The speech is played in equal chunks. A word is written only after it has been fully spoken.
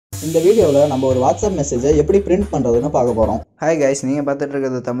இந்த வீடியோவில் நம்ம ஒரு வாட்ஸ்அப் மெசேஜை எப்படி பிரிண்ட் பண்ணுறதுன்னு பார்க்க போகிறோம். ஹாய் கைஸ், நீங்கள் பார்த்துட்டு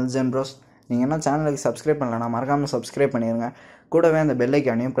இருக்கிறது தமிழ் ஜென் ப்ரோஸ். நீங்கள் என்ன சேனலுக்கு சப்ஸ்கிரைப் பண்ணலன்னா மறக்காமல் சப்ஸ்கிரைப் பண்ணிடுங்க. கூடவே அந்த பெல்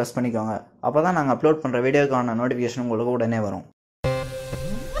ஐக்கானையும் ப்ரெஸ் பண்ணிக்கோங்க. அப்போ தான் நாங்கள் அப்லோட் பண்ணுற வீடியோக்கான நோட்டிஃபிகேஷன் உங்களுக்கு உடனே வரும்.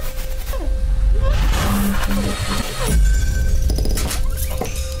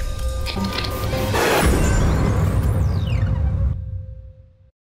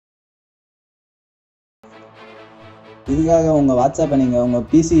 இதுக்காக உங்கள் வாட்ஸ்அப்பை நீங்கள் உங்கள்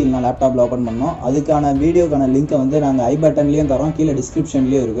பிசி இல்லைனா லேப்டாப்பில் ஓப்பன் பண்ணோம். அதுக்கான வீடியோக்கான லிங்க்கை வந்து நாங்கள் ஐ பட்டன்லேயும் தரோம், கீழே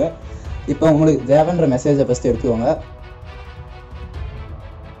டிஸ்கிரிப்ஷன்லேயும் இருக்குது. இப்போ உங்களுக்கு தேவைன்ற மெசேஜை ஃபஸ்ட்டு எடுத்துக்கோங்க.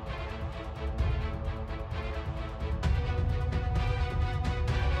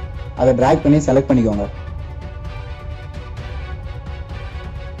 அதை ட்ராக் பண்ணி செலக்ட் பண்ணிக்கோங்க.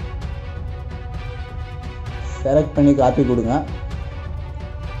 செலக்ட் பண்ணி காப்பி கொடுங்க.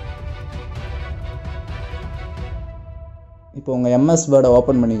 இப்போ உங்கள் எம்எஸ் வேர்டை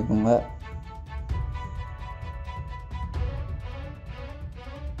ஓப்பன் பண்ணிக்கோங்க.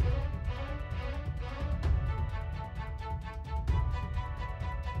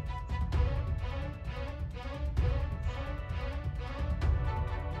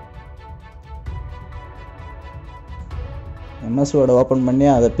 எம்எஸ் வேர்டை ஓப்பன் பண்ணி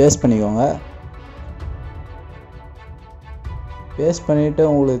அதை பேஸ்ட் பண்ணிக்கோங்க. பேஸ்ட் பண்ணிவிட்டு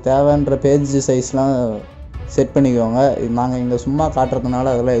உங்களுக்கு தேவைன்ற பேஜ் சைஸ்லாம் செட் பண்ணிக்கோங்க. நாங்கள் இங்கே சும்மா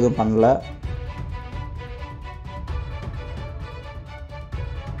காட்டுறதுனால அதெல்லாம் எதுவும் பண்ணல.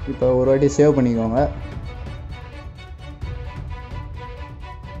 இப்போ ஒரு வாட்டி சேவ் பண்ணிக்கோங்க.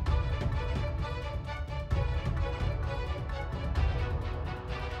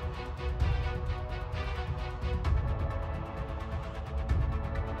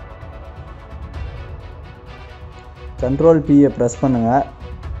 கண்ட்ரோல் P-யை ப்ரெஸ் பண்ணுங்கள்.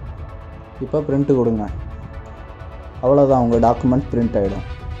 இப்போ பிரிண்ட் கொடுங்க. அவ்வளோதான், உங்கள் டாக்குமெண்ட் பிரிண்ட் ஆகிடும்.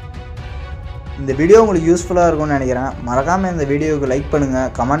 இந்த வீடியோ உங்களுக்கு யூஸ்ஃபுல்லாக இருக்கும்னு நினைக்கிறேன். மறக்காமல் இந்த வீடியோவுக்கு லைக்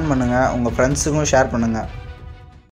பண்ணுங்கள், கமெண்ட் பண்ணுங்கள், உங்கள் ஃப்ரெண்ட்ஸுக்கும் ஷேர் பண்ணுங்கள்.